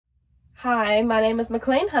Hi, my name is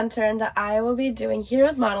McLean Hunter, and I will be doing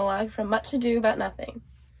Hero's Monologue from Much Ado About Nothing.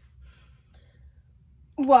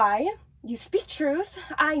 Why, you speak truth.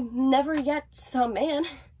 I never yet saw man.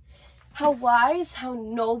 How wise, how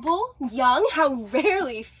noble, young, how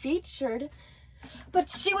rarely featured.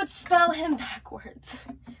 But she would spell him backwards.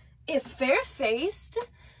 If fair-faced,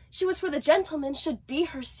 she was for the gentleman should be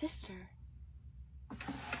her sister.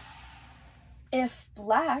 If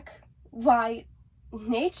black, why,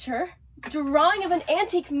 nature, drawing of an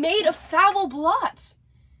antique made a foul blot.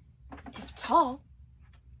 If tall,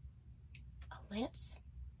 a lance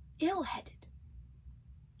ill-headed.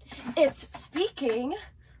 If speaking,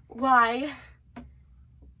 why,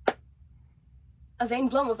 a vein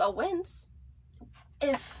blown with all winds.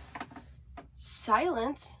 If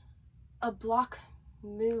silent, a block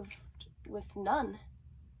moved with none.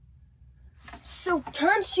 So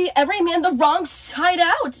turns she every man the wrong side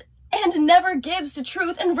out, and never gives to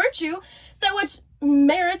truth and virtue that which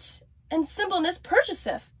merit and simpleness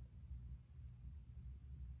purchaseth.